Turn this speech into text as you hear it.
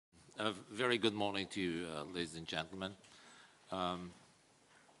A very good morning to you, ladies and gentlemen. I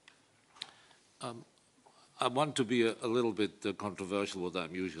want to be a little bit controversial, what I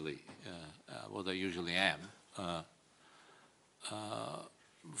usually am.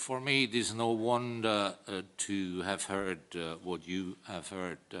 For me, it is no wonder to have heard what you have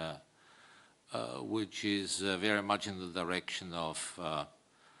heard, which is very much in the direction of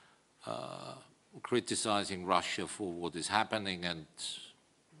criticizing Russia for what is happening and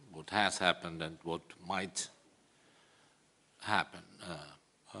what has happened and what might happen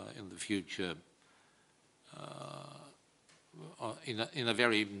in the future in a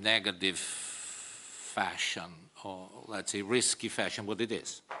very negative fashion, or let's say risky fashion, what it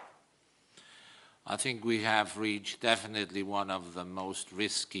is. I think we have reached definitely one of the most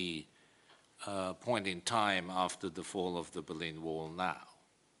risky point in time after the fall of the Berlin Wall now.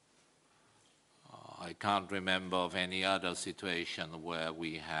 I can't remember of any other situation where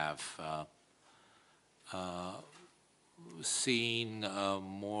we have seen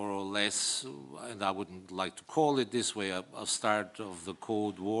more or less, and I wouldn't like to call it this way, a start of the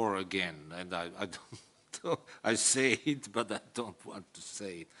Cold War again. And I say it, but I don't want to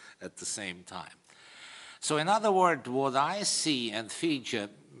say it at the same time. So in other words, what I see and feature,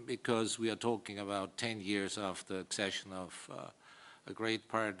 because we are talking about 10 years after accession of a great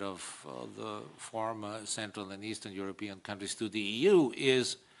part of the former Central and Eastern European countries to the EU,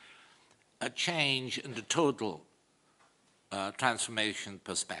 is a change in the total transformation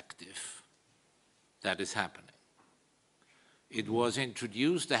perspective that is happening. It was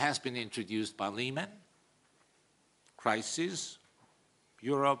introduced, it has been introduced by Lehman, crisis,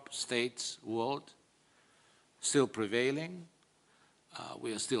 Europe, states, world, still prevailing.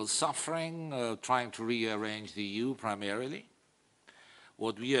 We are still suffering, trying to rearrange the EU primarily.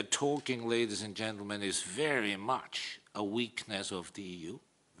 What we are talking, ladies and gentlemen, is very much a weakness of the EU,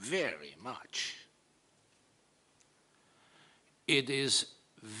 very much. It is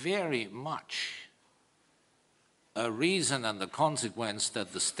very much a reason and the consequence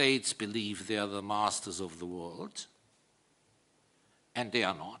that the states believe they are the masters of the world, and they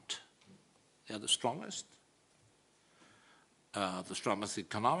are not. They are the strongest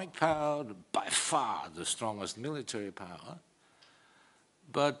economic power, by far the strongest military power.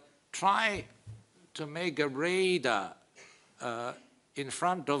 But try to make a radar in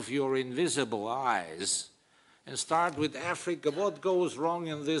front of your invisible eyes and start with Africa. What goes wrong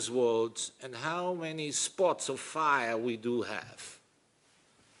in this world and how many spots of fire we do have?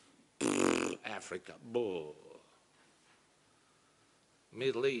 Africa,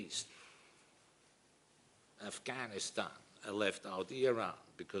 Middle East, Afghanistan. I left out Iran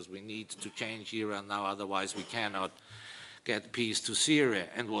because we need to change Iran now, otherwise we cannot get peace to Syria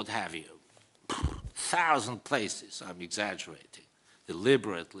and what have you. 1,000 places, I'm exaggerating,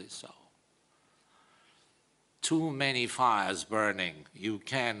 deliberately so. Too many fires burning. You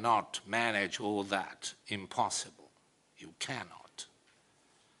cannot manage all that. Impossible. You cannot.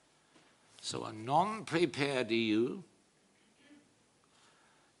 So a non-prepared EU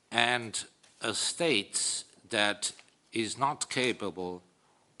and a state that is not capable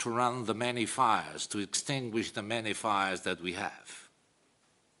to run the many fires, to extinguish the many fires that we have.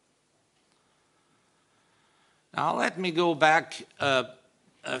 Now let me go back a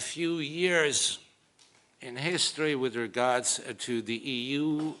few years in history with regards to the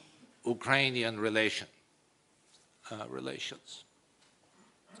EU-Ukrainian relations.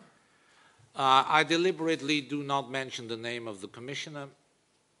 I deliberately do not mention the name of the commissioner.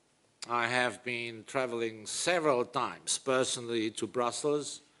 I have been traveling several times personally to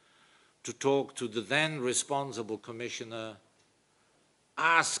Brussels to talk to the then responsible commissioner,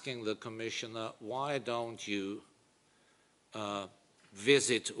 asking the commissioner, why don't you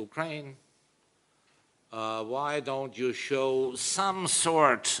visit Ukraine? Why don't you show some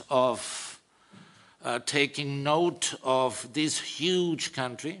sort of taking note of this huge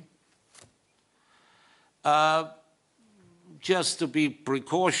country? Just to be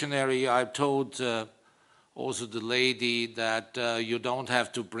precautionary, I told also the lady that you don't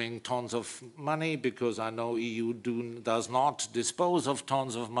have to bring tons of money, because I know EU does not dispose of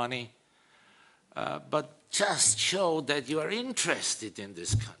tons of money, but just show that you are interested in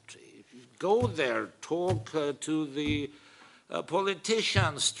this country. Go there, talk to the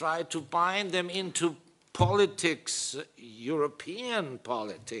politicians, try to bind them into politics, European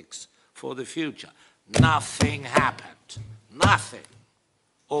politics for the future. Nothing happened. Nothing.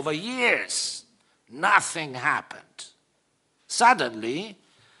 Over years, nothing happened. Suddenly,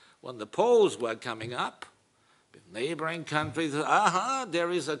 when the polls were coming up, with neighboring countries,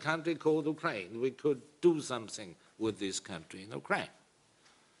 there is a country called Ukraine. We could do something with this country in Ukraine.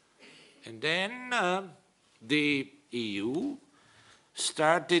 And then the EU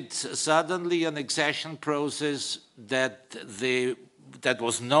started suddenly an accession process that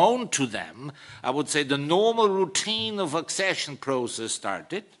was known to them. I would say the normal routine of accession process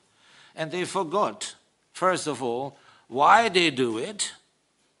started, and they forgot, first of all, why they do it.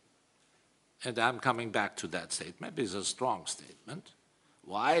 And I'm coming back to that statement. It's a strong statement.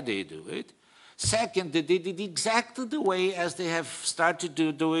 Why they do it. Second, they did it exactly the way as they have started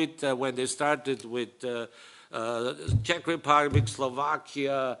to do it when they started with Czech Republic,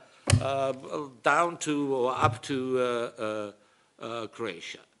 Slovakia, down to or up to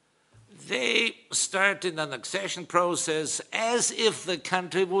Croatia. They started an accession process as if the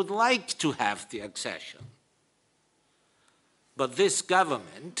country would like to have the accession. But this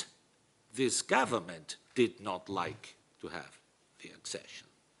government did not like to have the accession.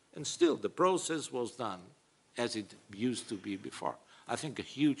 And still, the process was done as it used to be before. I think a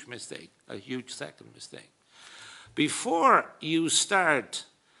huge mistake, a huge second mistake. Before you start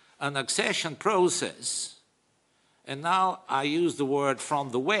an accession process, and now I use the word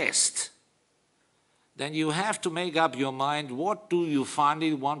from the West, then you have to make up your mind, what do you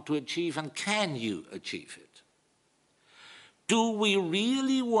finally want to achieve, and can you achieve it? Do we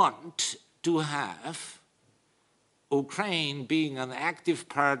really want to have Ukraine being an active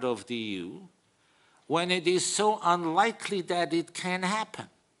part of the EU when it is so unlikely that it can happen?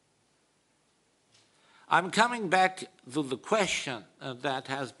 I'm coming back to the question that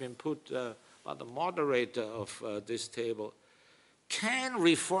has been put by the moderator of this table. Can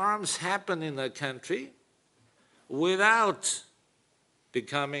reforms happen in a country without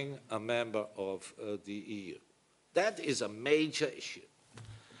becoming a member of the EU? That is a major issue.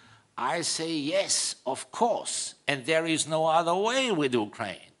 I say yes, of course, and there is no other way with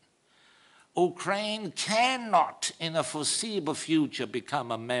Ukraine. Ukraine cannot, in a foreseeable future,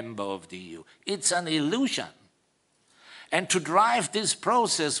 become a member of the EU. It's an illusion. And to drive this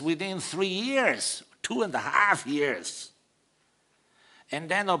process within 3 years, 2.5 years, and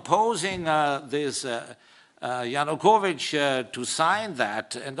then opposing this Yanukovych to sign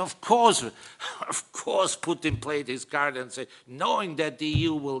that, and of course put in place his card and say, knowing that the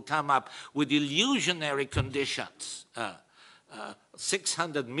EU will come up with illusionary conditions,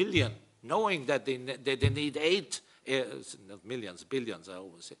 600 million, knowing that they need not millions, billions, I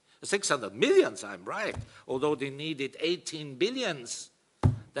always say, 600 millions, I'm right, although they needed 18 billions.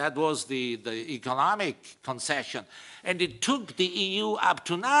 That was the economic concession. And it took the EU up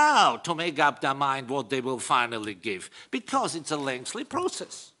to now to make up their mind what they will finally give, because it's a lengthy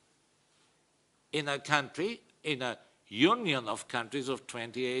process. In a country, in a union of countries of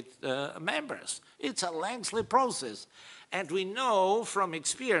 28 members. It's a lengthy process. And we know from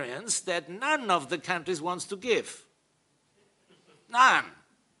experience that none of the countries wants to give. None.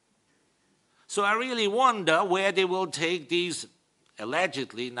 So I really wonder where they will take these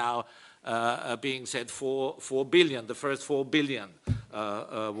allegedly now being said 4 billion, the first 4 billion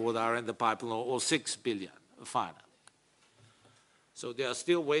what are in the pipeline, or 6 billion finally. So they are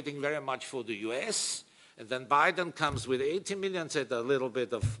still waiting very much for the US, and then Biden comes with 80 million, said a little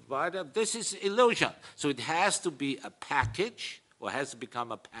bit of Biden. This is illusion. So it has to be a package, or has to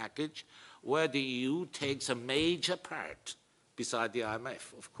become a package, where the EU takes a major part, beside the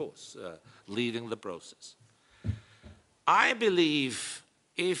IMF, of course, leading the process. I believe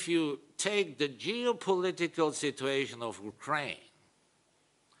if you take the geopolitical situation of Ukraine,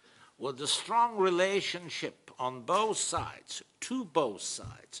 with the strong relationship on both sides, to both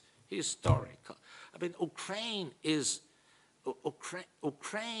sides, historical. I mean, Ukraine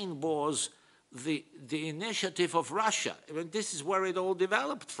was the initiative of Russia. I mean, this is where it all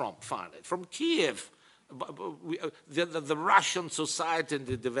developed from, finally, from Kiev. The Russian society and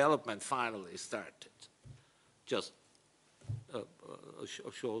the development finally started. Just a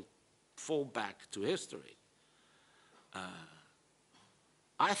short fallback to history.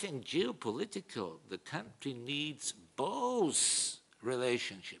 I think geopolitical, the country needs both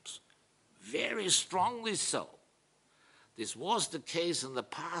relationships, very strongly so. This was the case in the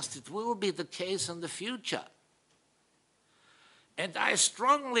past, it will be the case in the future. And I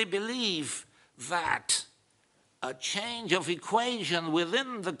strongly believe that a change of equation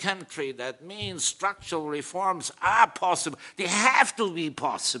within the country, that means structural reforms are possible. They have to be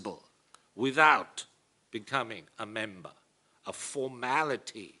possible without becoming a member, a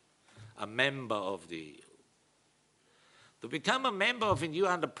formality, a member of the EU. To become a member of the EU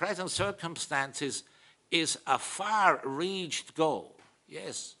under present circumstances is a far-reached goal.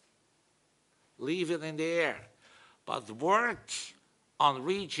 Yes, leave it in the air, but work on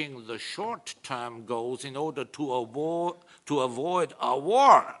reaching the short-term goals in order to avoid a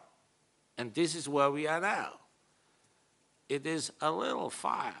war And this is where we are now. It is a little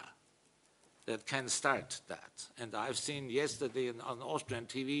fire that can start that. And I've seen yesterday on Austrian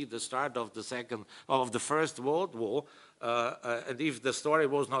TV the start of the First World War, and if the story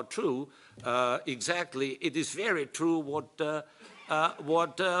was not true, exactly, it is very true what the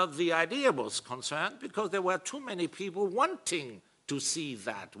idea was concerned, because there were too many people wanting to see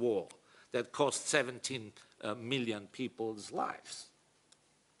that war that cost 17 million people's lives.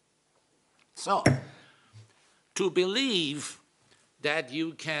 So, to believe that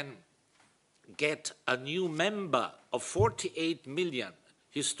you can get a new member of 48 million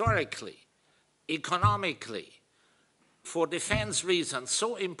historically, economically, for defense reasons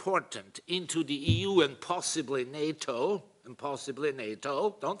so important into the EU and possibly NATO,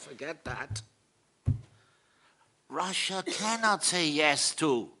 don't forget that, Russia cannot say yes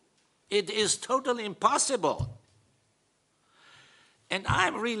to. It is totally impossible. And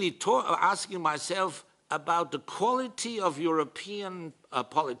I'm really asking myself about the quality of European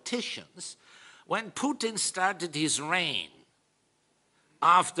politicians when Putin started his reign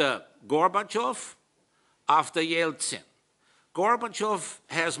after Gorbachev, after Yeltsin. Gorbachev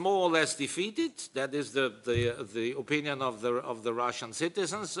has more or less defeated, that is the opinion of the Russian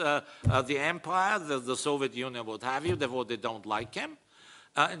citizens, the empire, the Soviet Union, what have you, therefore they don't like him.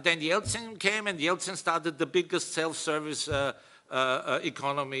 And then Yeltsin came, and Yeltsin started the biggest self-service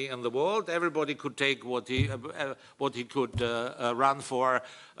economy in the world. Everybody could take what he could run for,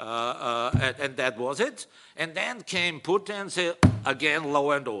 and that was it. And then came Putin and said, again,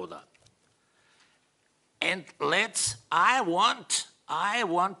 law and order. And I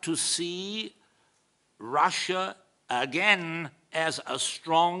want to see Russia again as a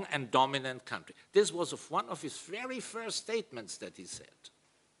strong and dominant country. This was one of his very first statements that he said.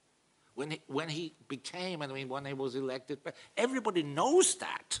 When he became, and when he was elected, everybody knows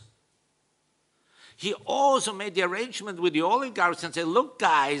that. He also made the arrangement with the oligarchs and said, look,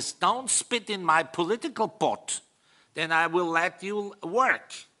 guys, don't spit in my political pot, then I will let you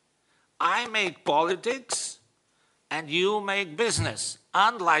work. I make politics, and you make business,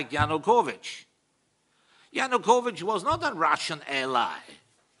 unlike Yanukovych. Yanukovych was not a Russian ally.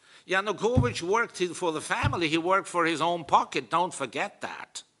 Yanukovych worked for the family. He worked for his own pocket. Don't forget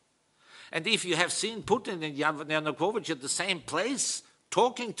that. And if you have seen Putin and Yanukovych at the same place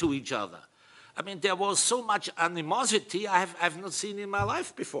talking to each other, I mean, there was so much animosity I've not seen in my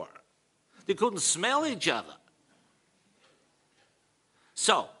life before. They couldn't smell each other.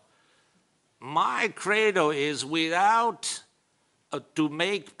 So, my credo is to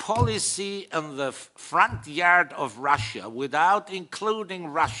make policy in the front yard of Russia, without including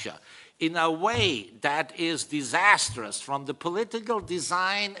Russia, in a way that is disastrous from the political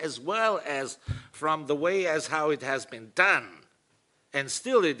design as well as from the way as how it has been done, and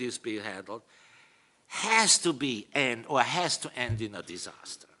still it is being handled, has to end in a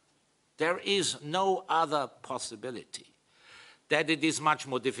disaster. There is no other possibility. That it is much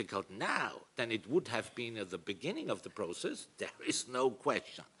more difficult now than it would have been at the beginning of the process, there is no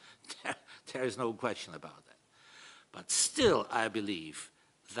question. There is no question about that. But still, I believe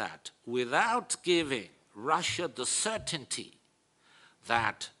that without giving Russia the certainty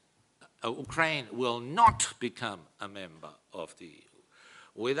that Ukraine will not become a member of the EU,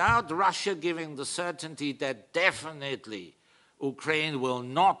 without Russia giving the certainty that definitely Ukraine will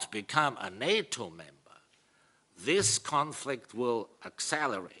not become a NATO member, this conflict will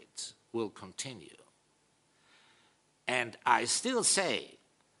accelerate, will continue. And I still say,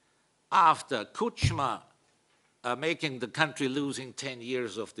 after Kuchma making the country losing 10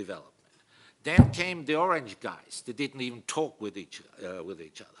 years of development, then came the orange guys. They didn't even talk with each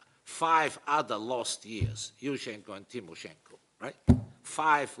other. 5 other lost years, Yushchenko and Timoshenko, right?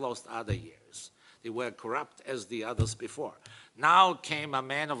 5 lost other years. They were corrupt as the others before. Now came a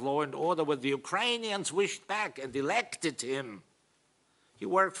man of law and order where the Ukrainians wished back and elected him. He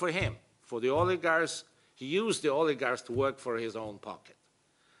worked for him, for the oligarchs. He used the oligarchs to work for his own pocket.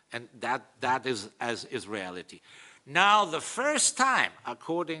 And that is reality. Now, the first time,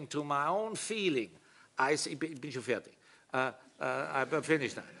 according to my own feeling, I see, I'm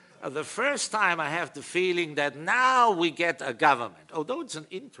finished now. The first time I have the feeling that now we get a government, although it's an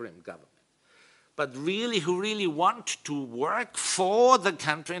interim government, but really who really want to work for the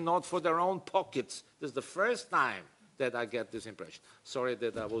country, not for their own pockets. This is the first time that I get this impression. Sorry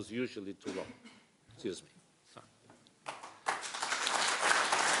that I was usually too long. Excuse me.